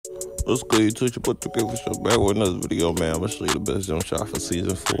What's good, YouTube? It's your boy 2K for sure. Back with another video, man. I'm gonna show you the best jump shot for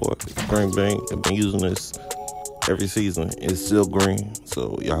season 4. It's green bank. I've been using this every season. It's still green,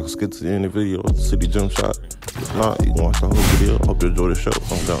 so y'all can skip to the end of the video to see the jump shot. If not, you can watch the whole video. Hope you enjoy the show.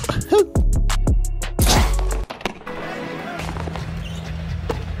 I'm done.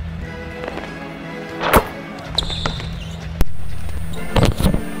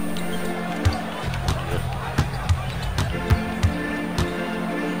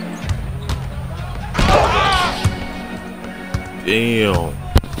 Damn.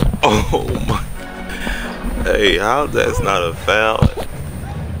 Oh my. Hey, how that's not a foul?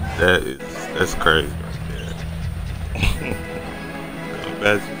 That's crazy right there.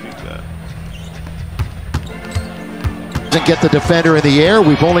 Imagine you got. Doesn't get the defender in the air.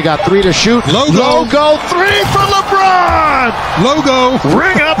 We've only got 3 to shoot. Logo 3 for LeBron. Logo.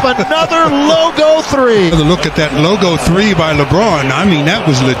 Bring up another logo 3. Look at that logo 3 by LeBron. I mean, that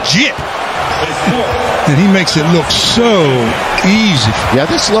was legit. And he makes it look so easy. Yeah,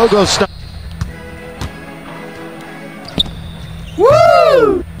 this logo stuff.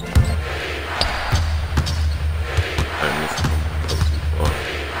 Woo!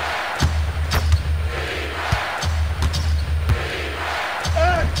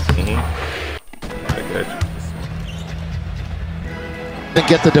 Didn't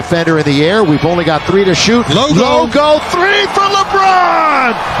get the defender in the air. We've only got 3 to shoot. Logo 3 for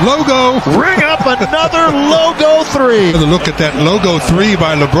LeBron. Logo. Bring up another logo 3. Look at that logo 3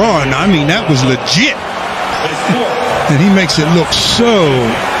 by LeBron. I mean, that was legit. And he makes it look so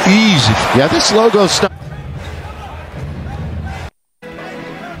easy. Yeah, this logo stuff.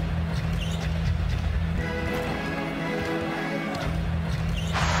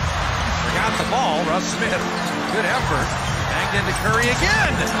 Got the ball. Russ Smith. Good effort. Banged into Curry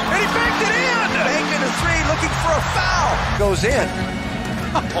again. And he banked it in. Banked into 3, looking for a foul. Goes in.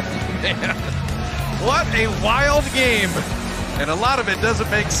 Oh, man. What a wild game. And a lot of it doesn't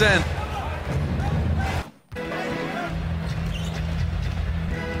make sense.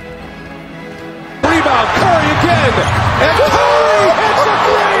 Rebound. Curry again. And Curry hits a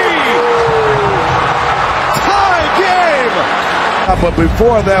 3. Tie game. But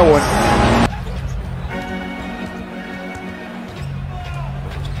before that one,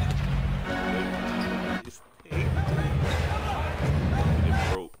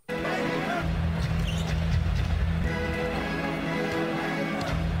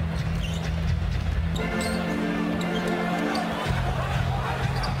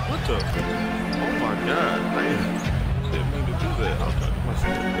 What the? Oh my god, man. Didn't mean to do that. I was trying to do my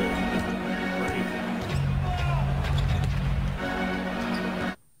stuff there. Crazy.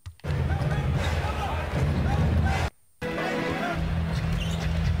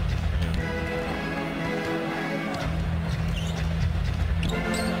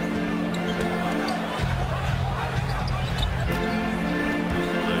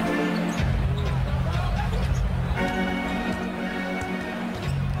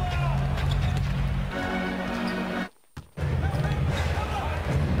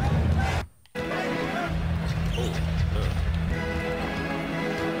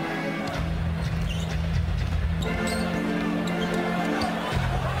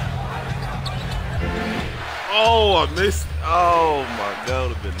 Oh, I missed. Oh my god, that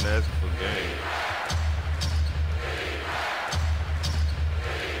would have been nasty for game.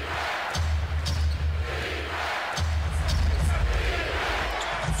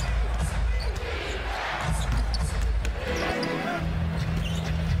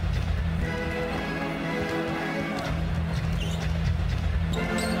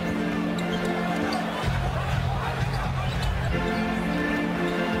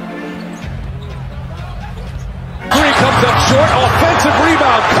 Comes up short, offensive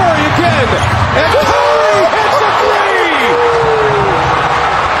rebound, Curry again, and Curry hits a 3!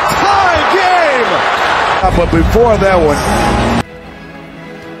 Tie game! but before that one,